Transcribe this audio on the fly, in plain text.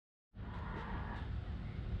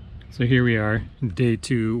So here we are, day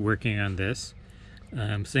 2, working on this.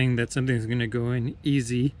 Saying that something's going to go in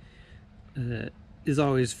easy is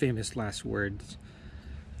always famous last words.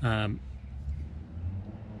 So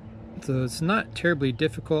it's not terribly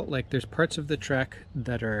difficult. Like, there's parts of the track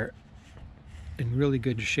that are in really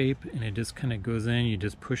good shape and it just kind of goes in, you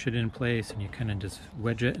just push it in place and you kind of just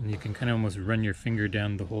wedge it and you can kind of almost run your finger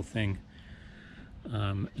down the whole thing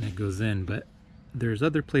and it goes in. But there's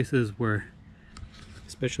other places where,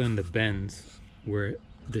 especially in the bends, where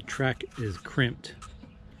the track is crimped,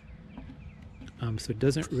 so it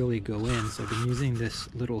doesn't really go in. So I've been using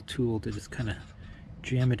this little tool to just kind of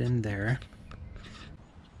jam it in there.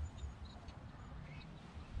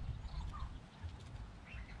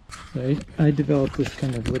 So I developed this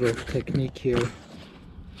kind of little technique here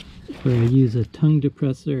where I use a tongue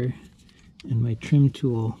depressor and my trim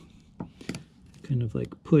tool, kind of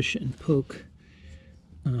like push and poke.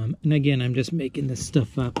 And again, I'm just making this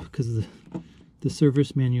stuff up because the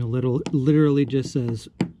service manual literally just says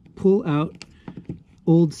pull out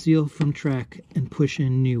old seal from track and push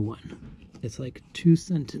in new one. It's like 2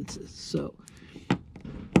 sentences. So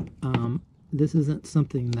this isn't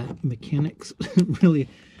something that mechanics really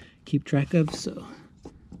keep track of, so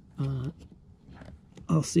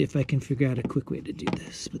I'll see if I can figure out a quick way to do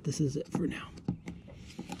this, but this is it for now.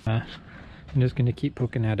 I'm just going to keep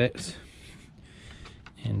poking at it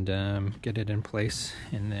and get it in place,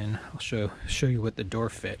 and then I'll show you what the door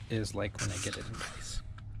fit is like when I get it in place.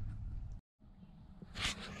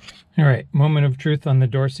 Alright, moment of truth on the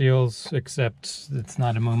door seals, except it's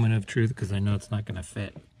not a moment of truth because I know it's not going to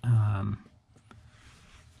fit.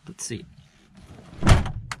 Let's see.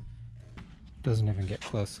 Doesn't even get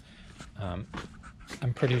close.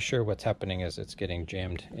 I'm pretty sure what's happening is it's getting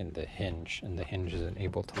jammed in the hinge, and the hinge isn't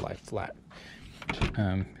able to lie flat.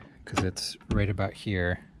 Because it's right about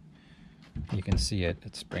here. You can see it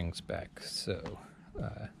springs back. So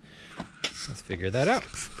let's figure that out.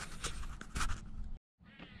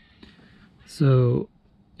 So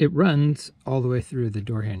it runs all the way through the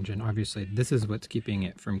door hinge, and obviously this is what's keeping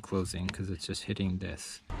it from closing because it's just hitting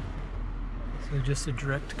this. So just a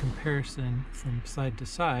direct comparison from side to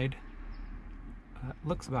side,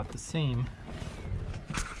 looks about the same,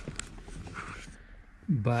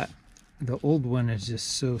 but the old one is just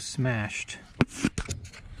so smashed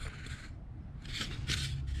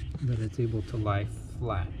that it's able to lie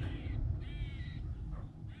flat.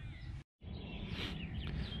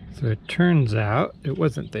 So it turns out it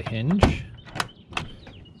wasn't the hinge.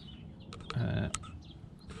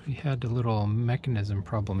 We had a little mechanism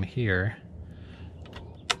problem here.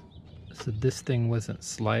 So this thing wasn't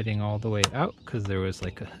sliding all the way out because there was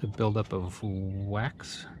like a buildup of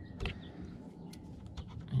wax.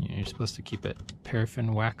 You're supposed to keep it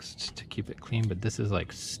paraffin waxed to keep it clean, but this is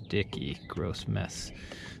like sticky, gross mess.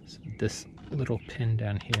 So this little pin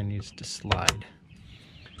down here needs to slide.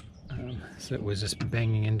 So it was just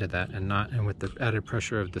banging into that and with the added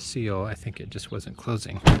pressure of the seal, I think it just wasn't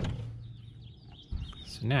closing.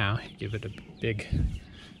 So now you give it a big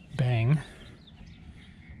bang.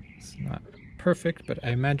 It's not perfect, but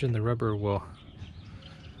I imagine the rubber will,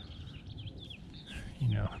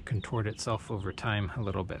 contort itself over time a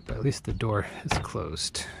little bit, but at least the door is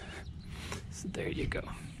closed. So there you go.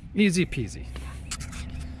 Easy peasy.